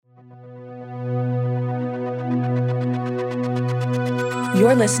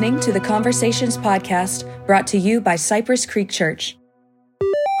You're listening to the Conversations podcast brought to you by Cypress Creek Church.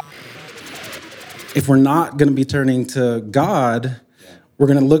 If we're not going to be turning to God, we're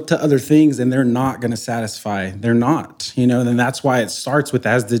going to look to other things and they're not going to satisfy. They're not, and that's why it starts with,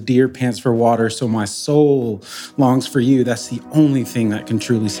 as the deer pants for water, so my soul longs for you. That's the only thing that can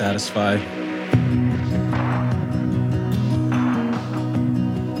truly satisfy.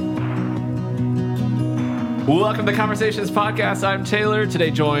 Welcome to the Conversations podcast. I'm Taylor,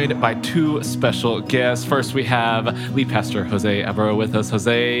 today joined by two special guests. First, we have lead pastor Jose Abreu with us.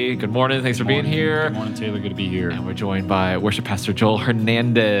 Jose, good morning. Thanks for being here. Good morning, Taylor. Good to be here. And we're joined by Worship Pastor Joel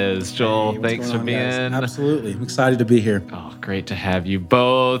Hernandez. Joel, thanks for being. Absolutely. I'm excited to be here. Oh, great to have you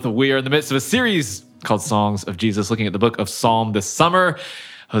both. We are in the midst of a series called Songs of Jesus, looking at the book of Psalm this summer.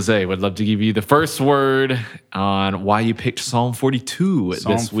 Jose, would love to give you the first word on why you picked Psalm 42 this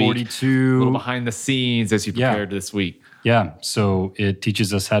week. Psalm 42. A little behind the scenes as you prepared this week. Yeah, so it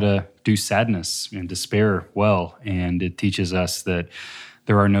teaches us how to do sadness and despair well, and it teaches us that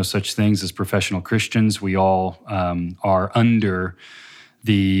there are no such things as professional Christians. We all are under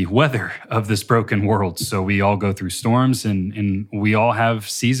the weather of this broken world. So we all go through storms, and we all have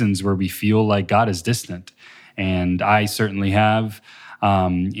seasons where we feel like God is distant. And I certainly have.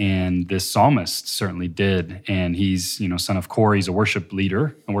 And this psalmist certainly did. And he's, son of Corey. He's a worship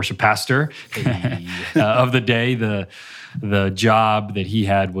leader, a worship pastor of the day. The job that he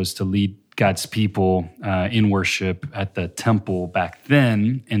had was to lead God's people in worship at the temple back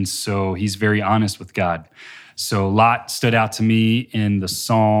then. And so he's very honest with God. So a lot stood out to me in the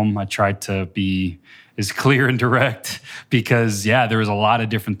psalm. I tried to be as clear and direct because, there was a lot of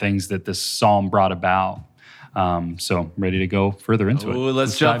different things that this psalm brought about. So ready to go further into it.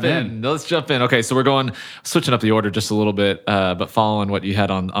 Let's jump in. Let's jump in. Okay, so we're switching up the order just a little bit, but following what you had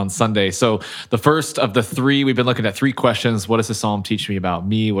on Sunday. So the first of the three, we've been looking at three questions. What does the psalm teach me about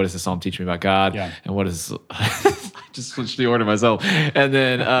me? What does the psalm teach me about God? Yeah. And what is... I just switched the order myself. And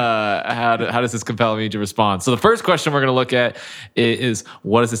then how does this compel me to respond? So the first question we're going to look at is,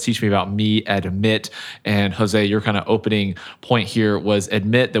 what does this teach me about me? Admit. And Jose, your kind of opening point here was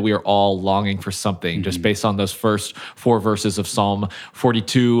admit that we are all longing for something, just based on those first four verses of Psalm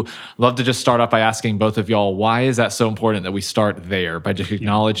 42. Love to just start off by asking both of y'all, why is that so important that we start there, by just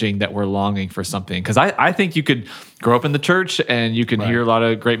acknowledging that we're longing for something? Because I think you could grow up in the church and you can hear a lot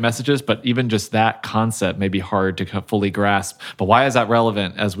of great messages, but even just that concept may be hard to fully grasp. But why is that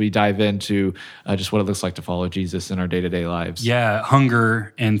relevant as we dive into just what it looks like to follow Jesus in our day-to-day lives? Yeah,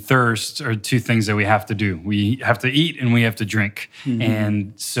 hunger and thirst are two things that we have to do. We have to eat and we have to drink. Mm-hmm.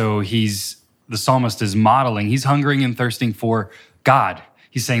 And so the psalmist is modeling. He's hungering and thirsting for God.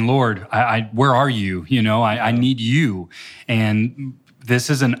 He's saying, Lord, where are you? I need you. And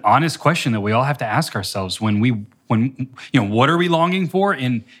this is an honest question that we all have to ask ourselves when what are we longing for?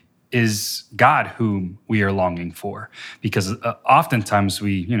 And is God whom we are longing for? Because oftentimes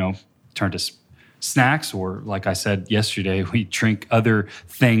we, turn to snacks, or like I said yesterday, we drink other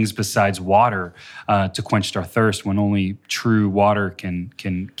things besides water to quench our thirst, when only true water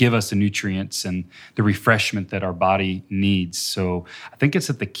can give us the nutrients and the refreshment that our body needs. So I think it's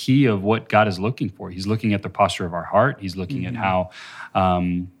at the key of what God is looking for. He's looking at the posture of our heart. He's looking at how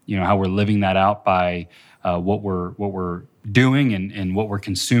we're living that out by what we're doing and what we're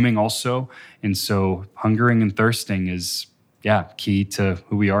consuming also. And so hungering and thirsting is, key to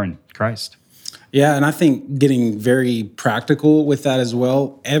who we are in Christ. Yeah, and I think getting very practical with that as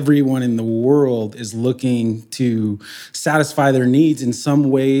well. Everyone in the world is looking to satisfy their needs in some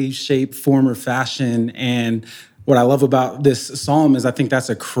way, shape, form, or fashion. And what I love about this psalm is I think that's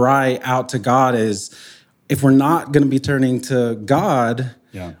a cry out to God, is if we're not going to be turning to God,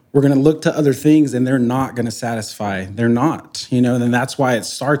 we're going to look to other things and they're not going to satisfy. They're not, and that's why it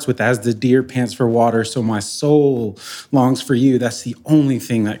starts with, as the deer pants for water, so my soul longs for you. That's the only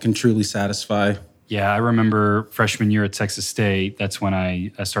thing that can truly satisfy. Yeah, I remember freshman year at Texas State, that's when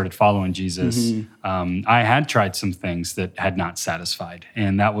I started following Jesus. Mm-hmm. I had tried some things that had not satisfied.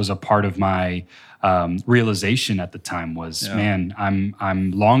 And that was a part of my realization at the time was, man,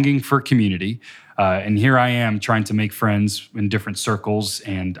 I'm longing for community. And here I am trying to make friends in different circles,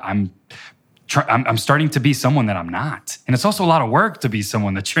 and I'm starting to be someone that I'm not. And it's also a lot of work to be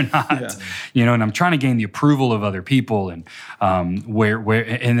someone that you're not, and I'm trying to gain the approval of other people. And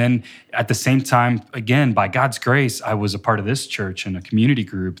and then at the same time, again, by God's grace, I was a part of this church and a community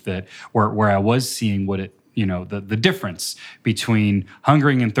group where I was seeing what it, the difference between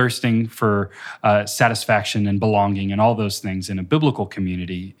hungering and thirsting for satisfaction and belonging and all those things in a biblical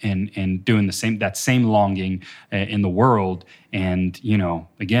community, and doing that same longing in the world. And,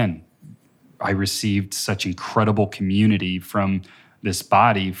 again, I received such incredible community from this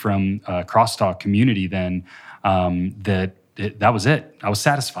body from Crosstalk community then, that was it. I was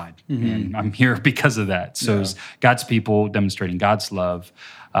satisfied, and I'm here because of that. So it was God's people demonstrating God's love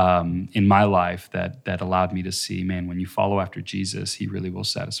in my life that allowed me to see, man, when you follow after Jesus, he really will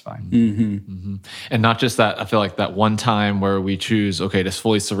satisfy. And not just that, I feel like that one time where we choose, okay, to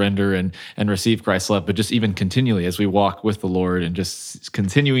fully surrender and receive Christ's love, but just even continually as we walk with the Lord and just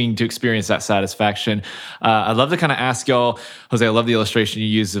continuing to experience that satisfaction. I'd love to kind of ask y'all, Jose, I love the illustration you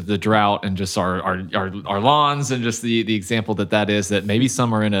use of the drought and just our lawns and just the example that is, that maybe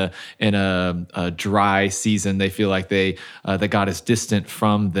some are in a dry season. They feel like that God is distant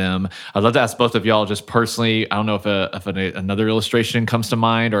from them. I'd love to ask both of y'all just personally, I don't know if another illustration comes to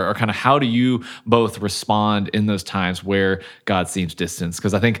mind, or kind of how do you both respond in those times where God seems distant?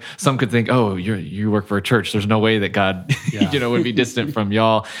 Because I think some could think, oh, you work for a church. There's no way that God would be distant from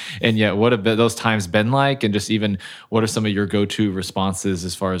y'all. And yet, what have those times been like? And just even, what are some of your go-to responses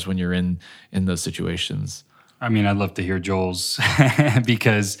as far as when you're in those situations? I mean, I'd love to hear Joel's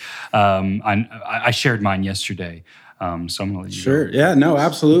because I shared mine yesterday. So I'm going to let you Sure. go. Yeah, no,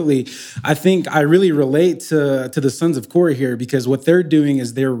 absolutely. I think I really relate to the sons of Korah here, because what they're doing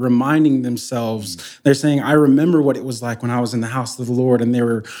is they're reminding themselves. They're saying, I remember what it was like when I was in the house of the Lord and they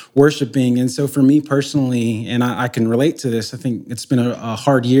were worshiping. And so for me personally, and I can relate to this, I think it's been a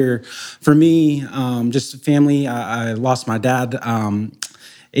hard year for me, just family. I lost my dad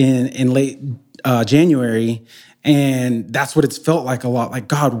in late January. And that's what it's felt like a lot. Like,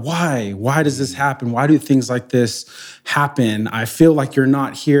 God, why? Why does this happen? Why do things like this happen? I feel like you're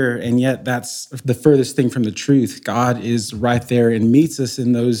not here. And yet that's the furthest thing from the truth. God is right there and meets us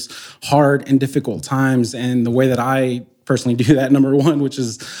in those hard and difficult times. And the way that I personally do that, number one, which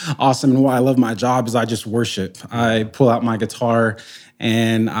is awesome and why I love my job, is I just worship. I pull out my guitar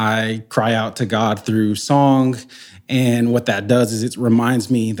and I cry out to God through song. And what that does is it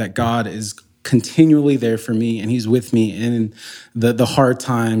reminds me that God is continually there for me, and he's with me in the hard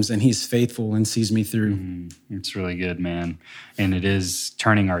times, and he's faithful and sees me through. It's really good, man. And it is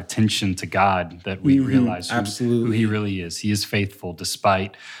turning our attention to God that we realize who he really is. He is faithful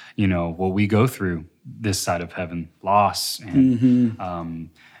despite, what we go through this side of heaven, loss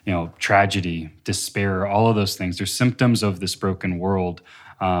and, tragedy, despair, all of those things. They're symptoms of this broken world.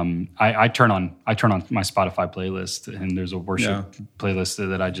 I turn on my Spotify playlist, and there's a worship playlist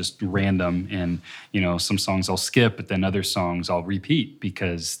that I just random, and some songs I'll skip, but then other songs I'll repeat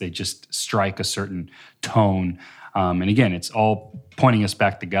because they just strike a certain tone. And again, it's all pointing us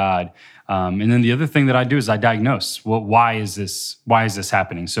back to God. And then the other thing that I do is I diagnose. Well, why is this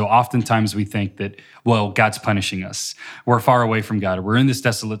happening? So oftentimes we think that, well, God's punishing us. We're far away from God. Or we're in this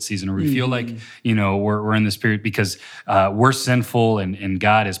desolate season, or we feel like, we're in this period because we're sinful and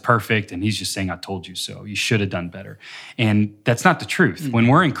God is perfect. And he's just saying, I told you so. You should have done better. And that's not the truth. When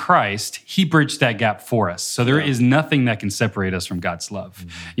we're in Christ, he bridged that gap for us. So there is nothing that can separate us from God's love.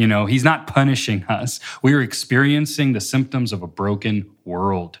 He's not punishing us. We are experiencing the symptoms of a broken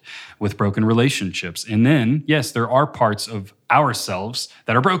world with broken relationships. And then, yes, there are parts of ourselves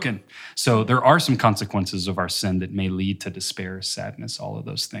that are broken. So there are some consequences of our sin that may lead to despair, sadness, all of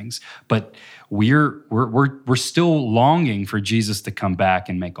those things. But we're still longing for Jesus to come back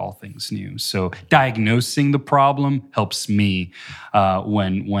and make all things new. So diagnosing the problem helps me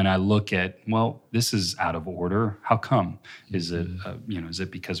when I look at, well, this is out of order. How come? Is it is it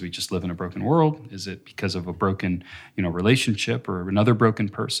because we just live in a broken world? Is it because of a broken relationship or another broken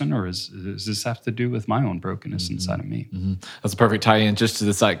person, or does this have to do with my own brokenness inside of me? That's a perfect tie-in just to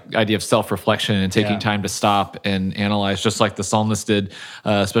this idea of self-reflection and taking time to stop and analyze, just like the psalmist did,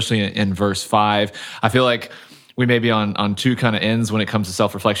 especially in verse 5. I feel like we may be on two kind of ends when it comes to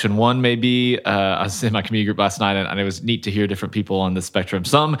self-reflection. One may be, I was in my community group last night, and it was neat to hear different people on the spectrum.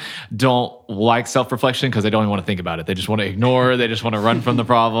 Some don't like self-reflection because they don't even want to think about it. They just want to ignore. They just want to run from the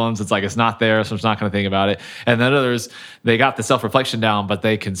problems. It's like, it's not there, so I'm just not going to think about it. And then others, they got the self-reflection down, but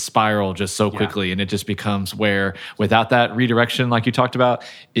they can spiral just so quickly. And it just becomes where, without that redirection, like you talked about,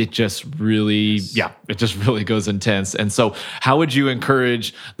 it just really, it just really goes intense. And so how would you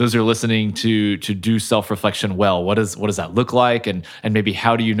encourage those who are listening to do self-reflection well? What does that look like? And maybe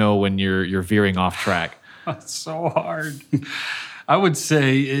how do you know when you're veering off track? It's so hard. I would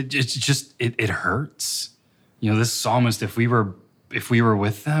say it hurts. This psalmist, if we were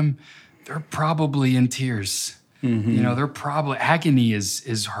with them, they're probably in tears. They're probably, agony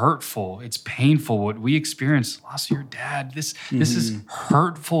is hurtful. It's painful. What we experienced, loss of your dad, this is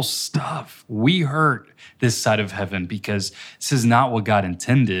hurtful stuff. We hurt this side of heaven because this is not what God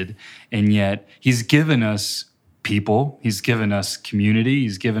intended. And yet he's given us people. He's given us community.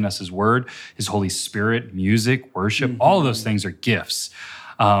 He's given us his word, his Holy Spirit, music, worship. All of those things are gifts.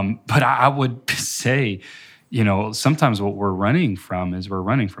 But I would say, sometimes what we're running from is we're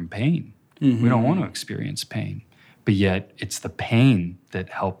running from pain. We don't want to experience pain. But yet it's the pain that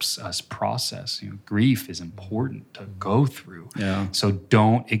helps us process. Grief is important to go through. Yeah. So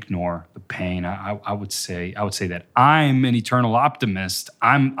don't ignore the pain. I would say that I'm an eternal optimist.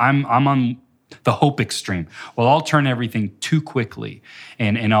 I'm on the hope extreme. Well, I'll turn everything too quickly,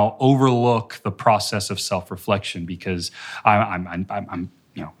 and I'll overlook the process of self-reflection because I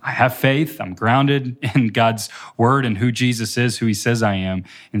have faith. I'm grounded in God's word and who Jesus is, who he says I am.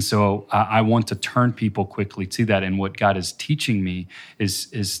 And so I want to turn people quickly to that. And what God is teaching me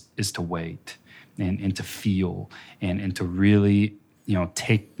is to wait and to feel and to really,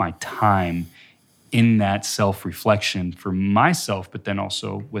 take my time in that self-reflection for myself, but then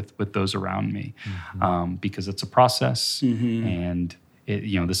also with those around me, because it's a process. And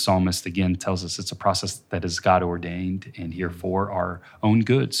the psalmist again tells us it's a process that is God ordained and here for our own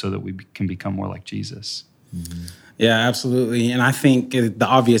good, so that we can become more like Jesus. Yeah, absolutely. And I think the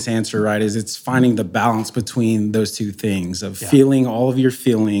obvious answer, right, is it's finding the balance between those two things of feeling all of your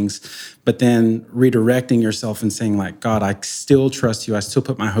feelings, but then redirecting yourself and saying, like, God, I still trust you. I still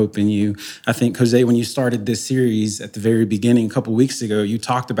put my hope in you. I think, Jose, when you started this series at the very beginning, a couple of weeks ago, you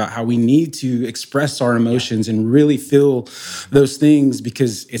talked about how we need to express our emotions and really feel those things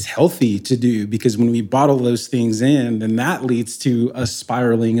because it's healthy to do. Because when we bottle those things in, then that leads to us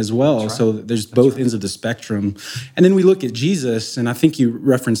spiraling as well. Right. So there's both ends of the spectrum. And then we look at Jesus, and I think you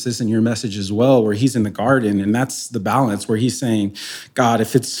referenced this in your message as well, where he's in the garden, and that's the balance where he's saying, God,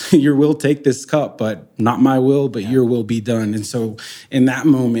 if it's your will, take this cup, but not my will, but your will be done. And so in that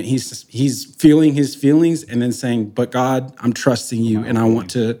moment, he's feeling his feelings and then saying, but God, I'm trusting you, and I want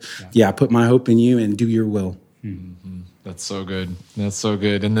to, put my hope in you and do your will. That's so good. That's so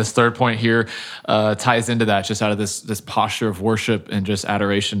good. And this third point here ties into that, just out of this posture of worship and just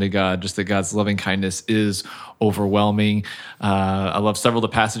adoration to God, just that God's loving kindness is overwhelming. I love several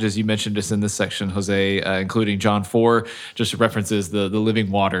of the passages you mentioned just in this section, Jose, including John 4, just references the living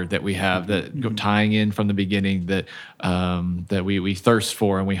water that we have, that tying in from the beginning, that we thirst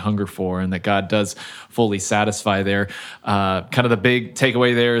for and we hunger for, and that God does fully satisfy there. Kind of the big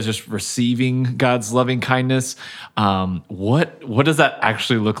takeaway there is just receiving God's loving kindness. What does that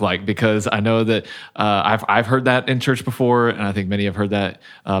actually look like? Because I know that I've heard that in church before, and I think many have heard that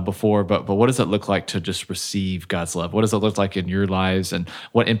before. But what does it look like to just receive God's love? What does it look like in your lives, and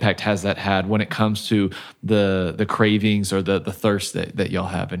what impact has that had when it comes to the cravings or the thirst that y'all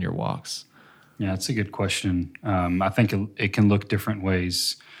have in your walks? Yeah, that's a good question. I think it can look different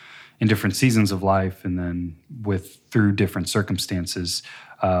ways in different seasons of life, and then through different circumstances.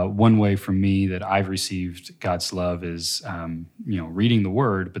 One way for me that I've received God's love is, reading the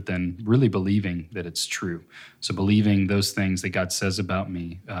Word, but then really believing that it's true. So believing those things that God says about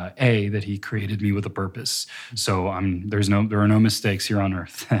me. That He created me with a purpose. So there are no mistakes here on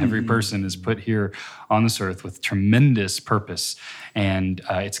earth. Every person is put here on this earth with tremendous purpose, and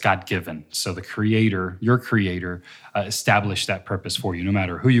it's God-given. So the Creator, your Creator, established that purpose for you. No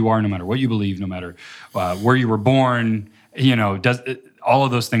matter who you are, no matter what you believe, no matter where you were born. All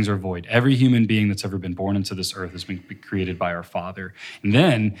of those things are void. Every human being that's ever been born into this earth has been created by our Father. And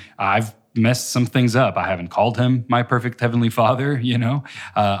then I've messed some things up. I haven't called him my perfect Heavenly Father,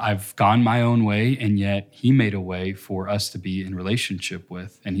 I've gone my own way, and yet he made a way for us to be in relationship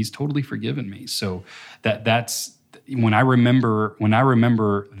with, and he's totally forgiven me. So that's when I remember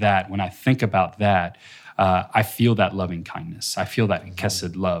that, when I think about that, I feel that loving kindness. I feel that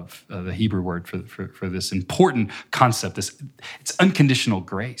chesed love, the Hebrew word for this important concept. It's unconditional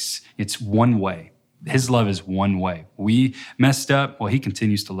grace. It's one way. His love is one way. We messed up. Well, he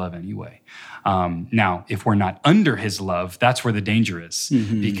continues to love anyway. Now, if we're not under his love, that's where the danger is,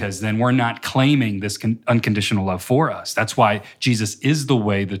 because then we're not claiming this unconditional love for us. That's why Jesus is the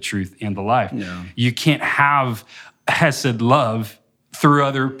way, the truth, and the life. Yeah. You can't have chesed love through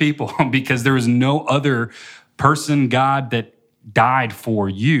other people, because there is no other person, God, that died for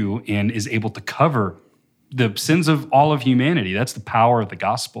you and is able to cover the sins of all of humanity. That's the power of the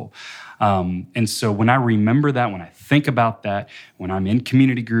gospel. And so when I remember that, when I think about that, when I'm in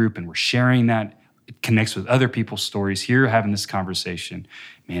community group and we're sharing that, it connects with other people's stories, here having this conversation,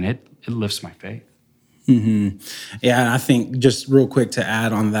 man, it lifts my faith. Yeah, and I think just real quick to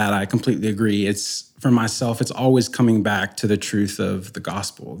add on that, I completely agree. It's for myself, it's always coming back to the truth of the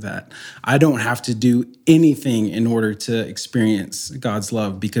gospel, that I don't have to do anything in order to experience God's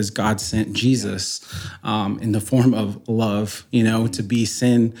love, because God sent Jesus in the form of love, to be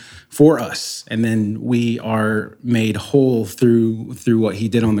sin for us. And then we are made whole through what he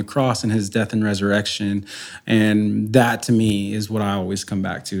did on the cross and his death and resurrection. And that to me is what I always come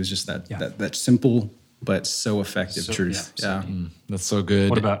back to, is just that simple but so effective truth. Yeah. That's so good.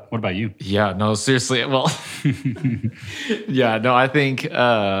 What about you? Yeah, no, seriously. Well, I think,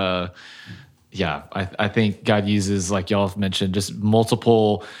 I think God uses, like y'all have mentioned, just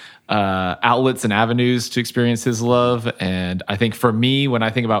multiple outlets and avenues to experience his love. And I think for me, when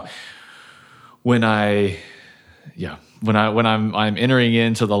I think about when I'm entering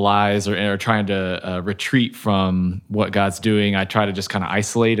into the lies or trying to retreat from what God's doing, I try to just kind of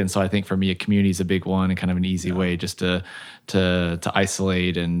isolate. And so I think for me, a community is a big one and kind of an easy way just to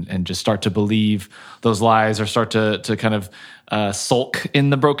isolate and just start to believe those lies, or start to kind of sulk in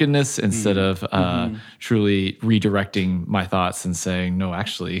the brokenness instead of truly redirecting my thoughts and saying, no,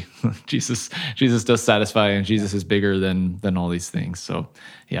 actually, Jesus does satisfy, and Jesus is bigger than all these things. So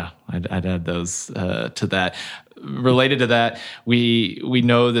yeah, I'd add those to that. Related to that, we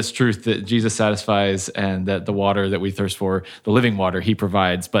know this truth that Jesus satisfies, and that the water that we thirst for, the living water, he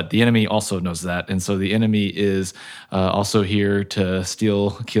provides. But the enemy also knows that, and so the enemy is also here to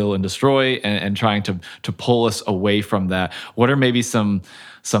steal, kill, and destroy, and trying to pull us away from that. What are maybe some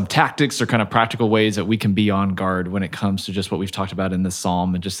tactics or kind of practical ways that we can be on guard when it comes to just what we've talked about in this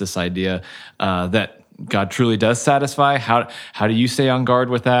psalm, and just this idea that God truly does satisfy? How do you stay on guard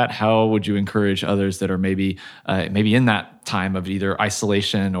with that? How would you encourage others that are maybe in that time of either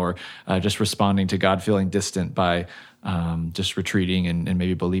isolation or just responding to God feeling distant by just retreating and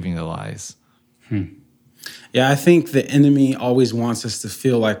maybe believing the lies? Yeah, I think the enemy always wants us to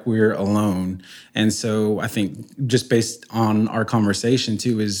feel like we're alone. And so I think, just based on our conversation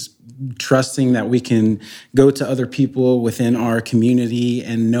too, is trusting that we can go to other people within our community,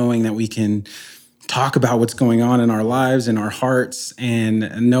 and knowing that we can talk about what's going on in our lives and our hearts,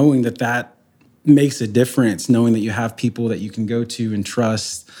 and knowing that makes a difference, knowing that you have people that you can go to and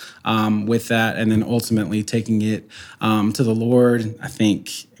trust with that, and then ultimately taking it to the Lord. I think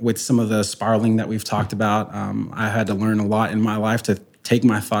with some of the spiraling that we've talked about, I had to learn a lot in my life to take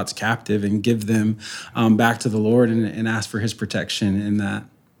my thoughts captive and give them back to the Lord, and ask for his protection in that.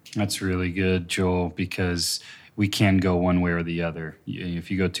 That's really good, Joel, because we can go one way or the other. If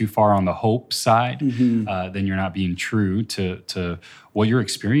you go too far on the hope side, then you're not being true to what you're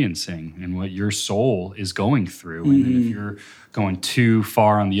experiencing and what your soul is going through. And then if you're going too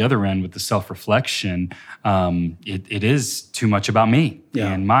far on the other end with the self-reflection, it is too much about me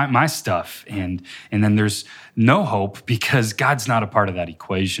and my stuff. And then there's no hope, because God's not a part of that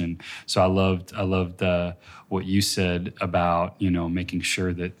equation. So I loved what you said about, making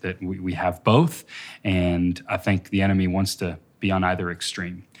sure that we have both. And I think the enemy wants to be on either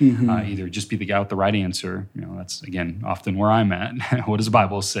extreme. Either just be the guy with the right answer. That's, again, often where I'm at. What does the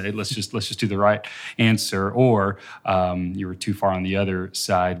Bible say? Let's just do the right answer. Or you were too far on the other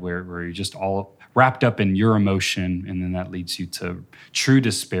side, where you're just all wrapped up in your emotion, and then that leads you to true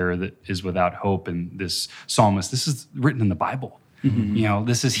despair that is without hope. And this psalmist, this is written in the Bible.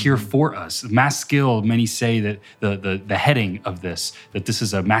 This is here for us. Maskil, many say that the heading of this, that this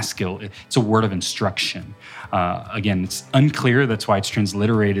is a maskil, it's a word of instruction. Again, it's unclear. That's why it's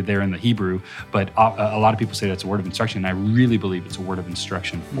transliterated there in the Hebrew. But a lot of people say that's a word of instruction. And I really believe it's a word of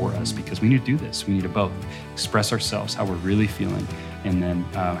instruction for us, because we need to do this. We need to both express ourselves, how we're really feeling, and then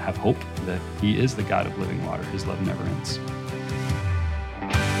have hope that he is the God of living water. His love never ends.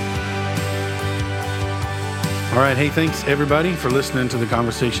 All right. Hey, thanks everybody for listening to the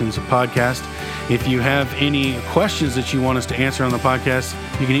Conversations podcast. If you have any questions that you want us to answer on the podcast,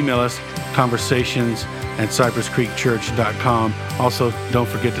 you can email us conversations@cypresscreekchurch.com. Also, don't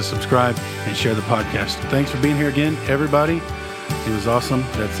forget to subscribe and share the podcast. Thanks for being here again, everybody. It was awesome.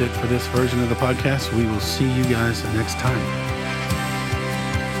 That's it for this version of the podcast. We will see you guys next time.